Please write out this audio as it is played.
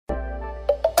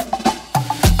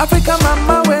Africa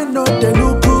mama when no they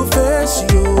look face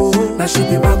you. Now she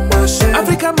be mama Shem.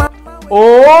 Africa mama.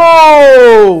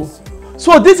 Oh,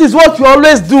 so this is what you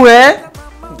always do, eh?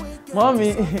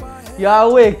 Mommy, you are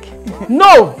awake.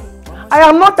 No, I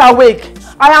am not awake.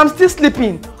 I am still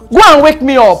sleeping. Go and wake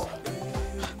me up.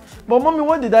 But mommy,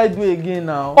 what did I do again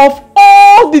now? Of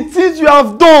all the things you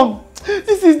have done,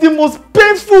 this is the most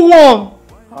painful one.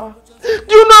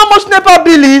 Do you know how much NEPA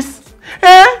bill is?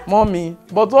 Eh? Mommy,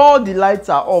 but all the lights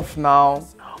are off now.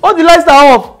 All the lights are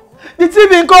off. The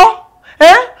TV nko?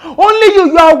 Eh? Only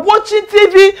you are watching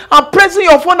TV and pressing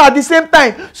your phone at the same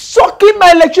time, sucking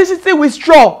my electricity with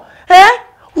straw. Eh?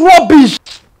 Rubbish.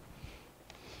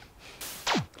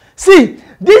 See,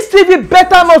 this TV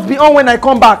better not be on when I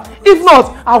come back. If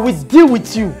not, I will deal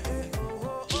with you.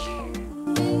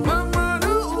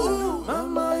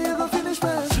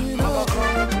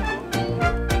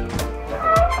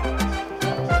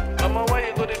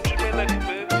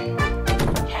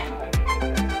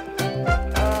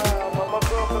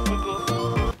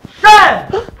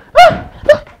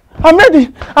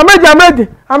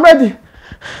 I'm ready.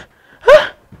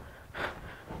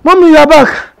 Mommy, you are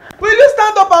back. Will you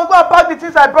stand up and go and pack the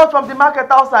things I brought from the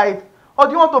market outside? Or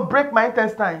do you want to break my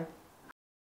intestine?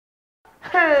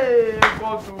 Hey,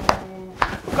 God,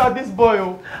 look at this boy.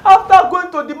 Oh. After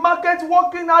going to the market,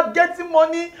 working hard, getting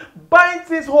money, buying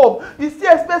things home, you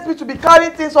still expect me to be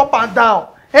carrying things up and down?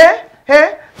 Eh?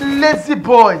 Eh? Lazy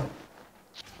boy.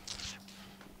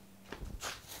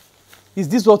 Is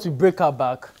this what will break her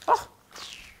back? Ah.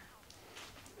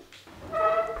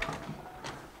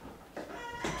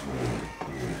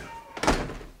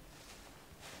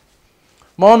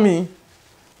 Mommy,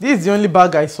 this is the only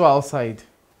bag I saw outside.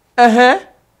 Hey,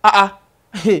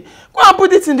 go and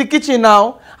put it in the kitchen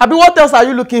now. Abi, what else are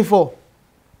you looking for?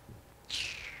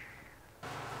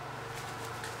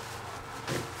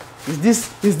 Is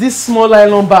this small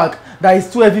nylon bag that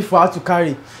is too heavy for her to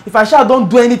carry? If I shall don't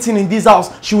do anything in this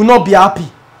house, she will not be happy.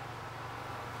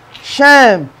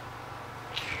 Shem,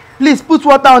 please put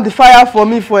water on the fire for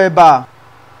me for a bar.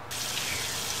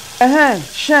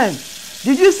 Shem,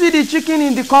 did you see the chicken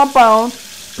in the compound?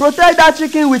 Protect that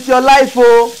chicken with your life,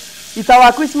 oh. It's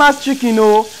our Christmas chicken,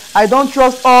 oh. I don't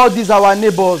trust all these our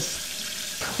neighbors.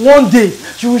 One day,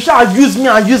 she will shall use me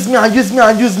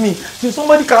till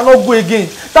somebody cannot go again.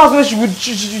 That's when she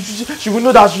will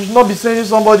know that she should not be sending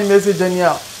somebody message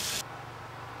anyhow.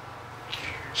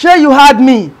 Sure, you had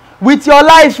me with your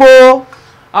life, oh.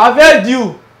 I've heard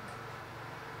you.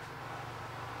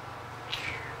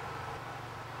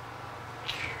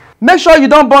 Make sure you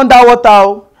don't burn that water,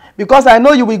 oh, because I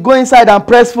know you will go inside and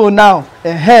press phone now.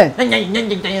 Jesus!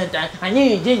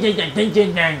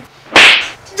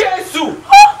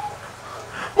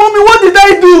 Mommy, what did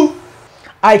I do?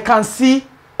 I can see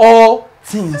all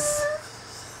things.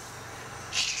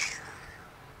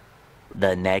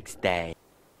 The next day.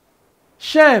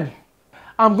 Shem,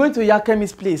 I'm going to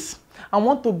Yakemi's place. I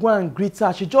want to go and greet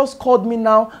her. She just called me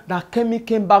now that Kemi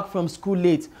came back from school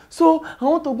late. So I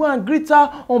want to go and greet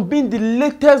her on being the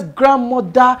latest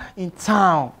grandmother in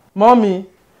town. Mommy,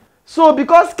 so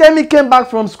because Kemi came back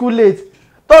from school late,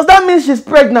 does that mean she's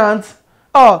pregnant?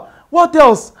 Oh, what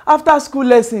else? After school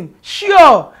lesson?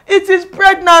 Sure, it is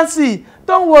pregnancy.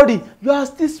 Don't worry, you are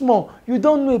still small. You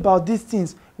don't know about these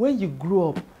things. When you grow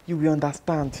up, you will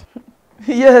understand.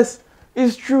 Yes,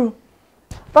 it's true.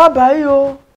 Bye-bye,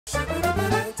 yo.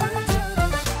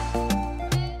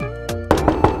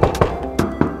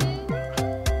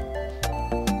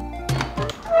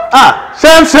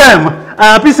 Shem. I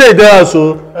happy say there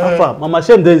also. Mama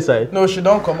Shem there inside. No, she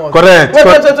don't come out. Correct.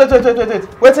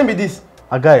 Wait. Waiting be this.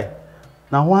 A guy.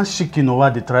 Now one chicken over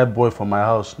the tribe boy for my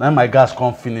house. Now my gas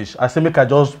can't finish. I say make I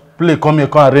just play, come here,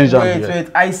 come arrange them here. Wait.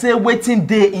 I say waiting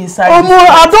day inside. Oh no,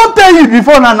 I don't tell you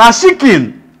before now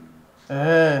chicken.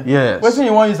 Yes. Waiting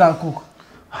you want use and cook?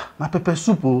 Na pepper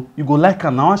soup, oh. You go like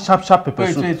am now one sharp pepper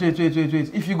soup. Wait.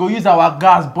 If you go use our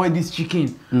gas boil this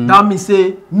chicken, that means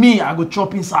say me I go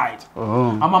chop inside.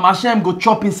 And Mama Shem go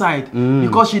chop inside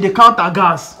because she dey count her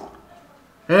gas.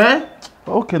 Eh?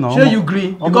 Okay now. Sure you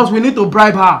agree? Because we need to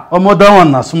bribe her. That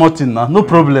one na small thing now. No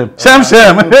problem. Shem.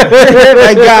 My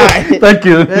guy. Thank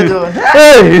you.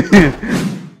 Hey.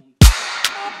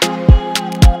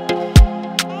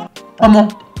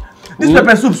 This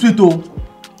pepper soup sweet, oh.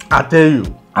 I tell you.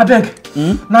 I beg.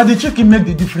 Now the chicken make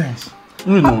the difference.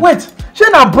 You know. Wait, she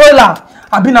na broiler.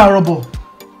 I been a rubber.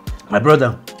 My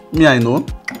brother, me I know.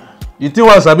 You think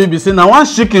what Sabi be saying? Now one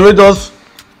chicken will just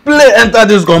play enter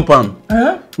this compound.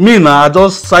 Me now I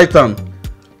just sight am.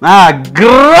 Now I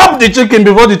grab the chicken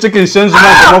before the chicken change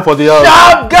mind for the house.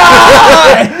 Sharp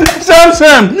guy!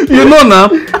 Shem, you know now,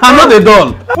 I'm not a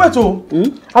doll. Wait, oh.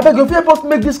 I beg you, if you help us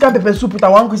make this kind of pepper soup with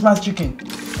our one Christmas chicken.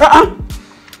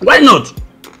 Why not?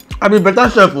 I be better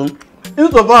chef.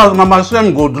 Instead of us, Mama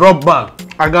Shem go drop back.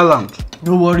 I gallant.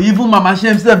 No worry, even Mama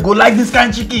Shem self go like this kind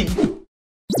of chicken.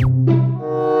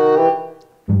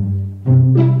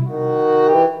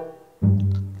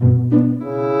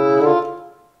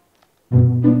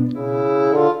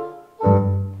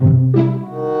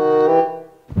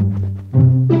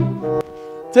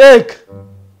 Take.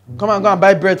 Come and go and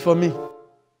buy bread for me.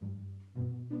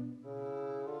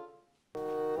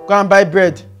 Go and buy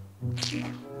bread.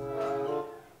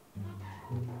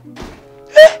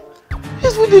 Hey,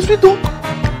 this food is sweet, oh.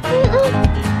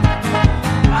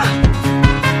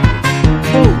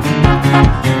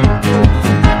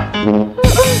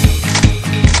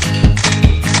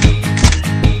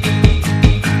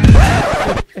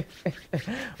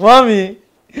 Mommy,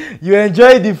 you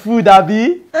enjoy the food,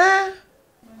 Abi?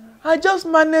 I just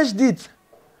managed it.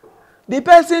 The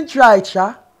person tried,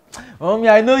 Sha. Mommy,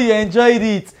 I know you enjoyed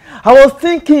it. I was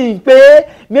thinking,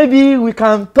 maybe we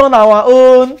can turn our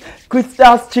own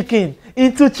Christmas chicken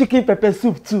into chicken pepper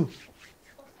soup too.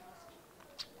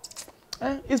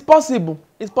 It's possible.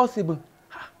 It's possible.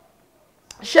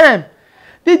 Shem,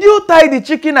 did you tie the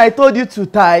chicken I told you to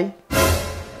tie?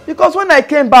 Because when I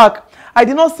came back, I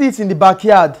did not see it in the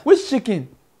backyard. Which chicken?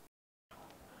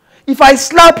 If I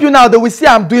slap you now, they will say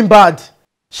I'm doing bad.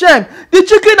 Shem, the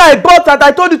chicken I bought that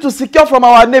I told you to secure from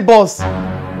our neighbors.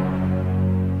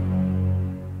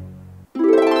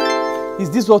 Is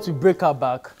this what will break our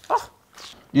back?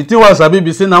 You think what Sabi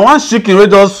be saying? Now one chicken will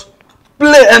just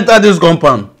play enter this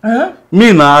compound.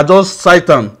 Me now, I just sight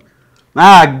am.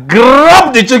 Now I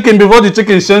grab the chicken before the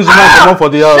chicken change mind to come for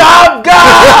the house. Sharp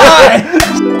guy!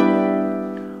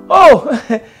 Oh,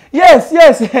 yes,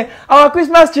 our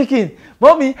Christmas chicken.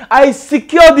 Mommy, I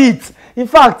secured it. In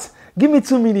fact, give me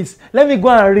 2 minutes. Let me go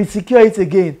and re-secure it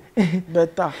again.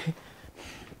 Better.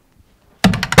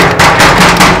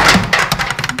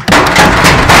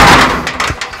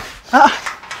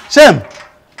 Shem,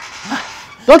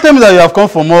 don't tell me that you have come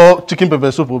for more chicken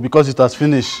pepper soup because it has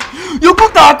finished. You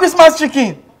cooked our Christmas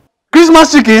chicken.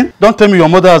 Christmas chicken? Don't tell me your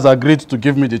mother has agreed to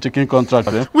give me the chicken contract.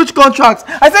 Which contract?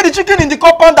 I said the chicken in the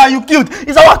compound that you killed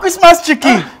is our Christmas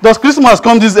chicken. Does Christmas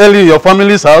come this early in your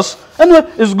family's house? Anyway,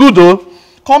 it's good though.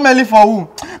 Come early for who?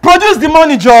 Produce the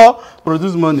money, Joe.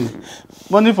 Produce money?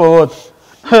 Money for what?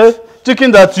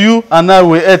 Chicken that you and I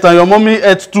will eat and your mommy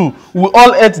ate too. We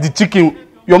all ate the chicken.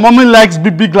 Your mommy likes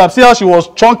big laps. See how she was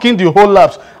chunking the whole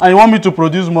laps and you want me to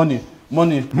produce money?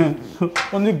 Money.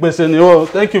 Only gbese. Oh,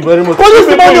 thank you very much. Produce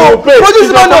the money. Produce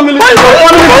the money.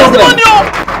 Produce the money.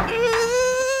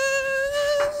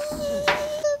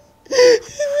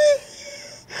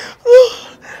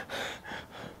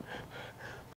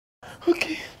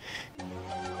 Okay.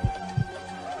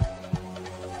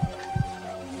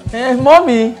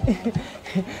 Mommy,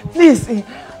 please,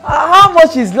 how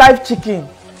much is live chicken?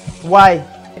 Why?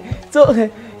 So,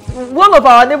 one of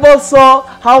our neighbors saw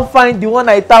how fine the one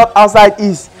I thought outside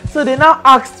is. So they now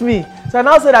asked me. So I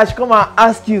now said I should come and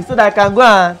ask you so that I can go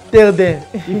and tell them.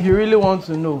 If you really want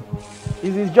to know,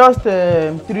 it is just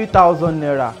 3,000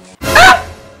 naira.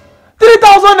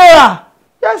 3,000 naira?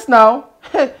 Yes, now.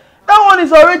 That one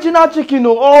is original chicken,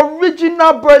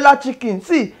 original broiler chicken.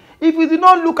 See, if you do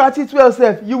not look at it well,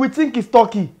 you will think it's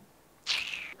turkey.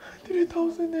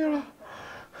 3,000 naira.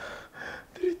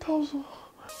 3,000.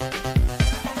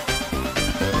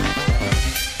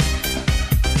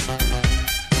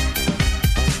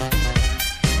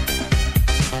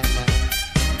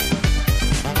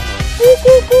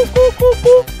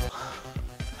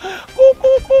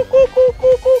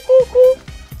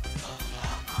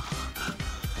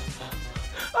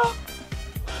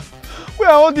 Where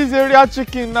are all these area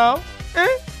chicken now?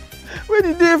 Where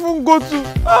did they even go to?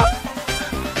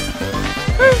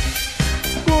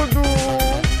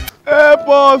 Help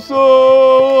us,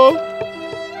 oh.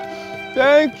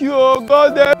 Thank you,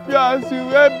 God help you as you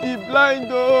help the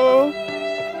blind, oh.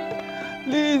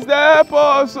 Please help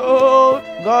us, oh.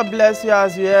 God bless you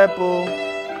as you help, oh.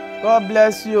 God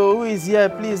bless you. Who is here?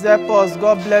 Please help us.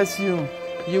 God bless you.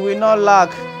 You will not lack.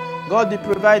 God will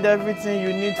provide everything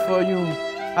you need for you.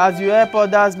 As you help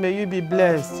others, may you be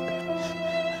blessed.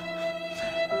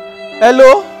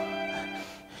 Hello?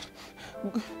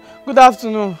 Good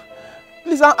afternoon.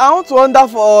 Please, I want to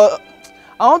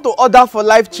order for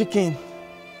live chicken.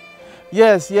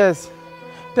 Yes.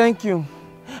 Thank you.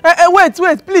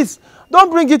 Wait, please. Don't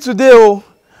bring it today, oh.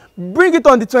 Bring it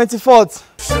on the 24th.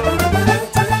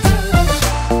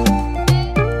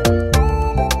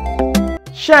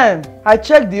 Shem, I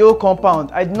checked the whole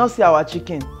compound. I did not see our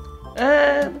chicken.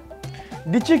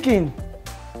 The chicken.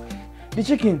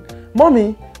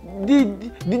 Mommy,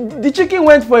 the chicken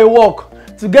went for a walk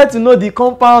to get to know the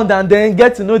compound and then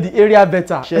get to know the area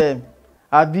better. Shem,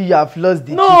 Abi, you have lost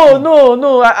the chicken.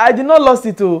 No, I did not lost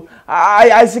it. Oh.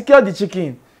 I secured the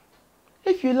chicken.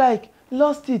 If you like,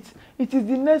 lost it. It is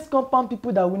the next compound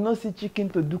people that will not see chicken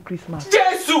to do Christmas.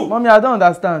 Jesus! Mommy, I don't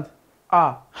understand.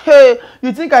 Hey,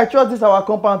 you think I trust this our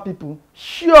compound people?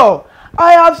 Sure.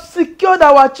 I have secured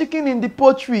our chicken in the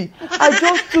poultry. I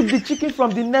just took the chicken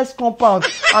from the next compound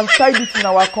and tied it in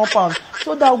our compound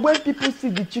so that when people see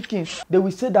the chicken, they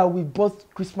will say that we bought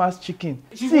Christmas chicken.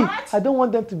 See, I don't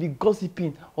want them to be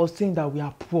gossiping or saying that we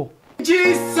are poor.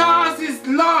 Jesus is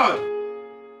Lord!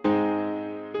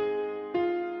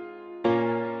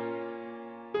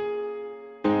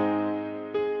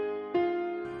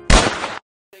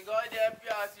 God help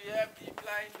you as you help the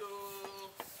blind, oh.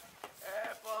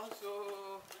 Help us,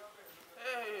 oh.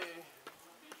 Hey.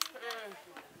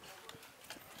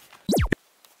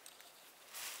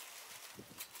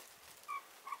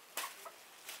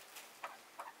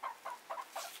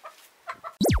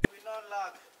 We not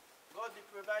lack. God will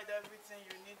provide everything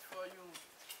you need for you.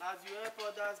 As you help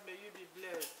others, may you be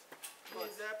blessed.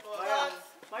 Please help us.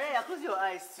 Maria, close your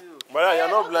eyes too. Maria, you're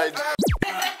not blind.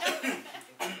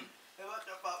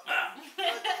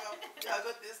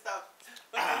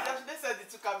 They said the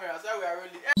two cameras where we are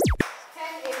rolling.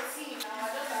 10:18.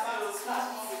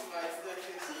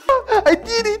 I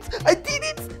did it!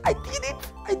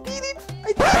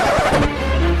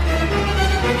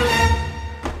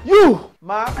 You!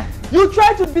 Ma? You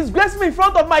tried to disgrace me in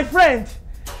front of my friend!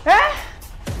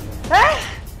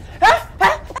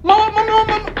 Mama!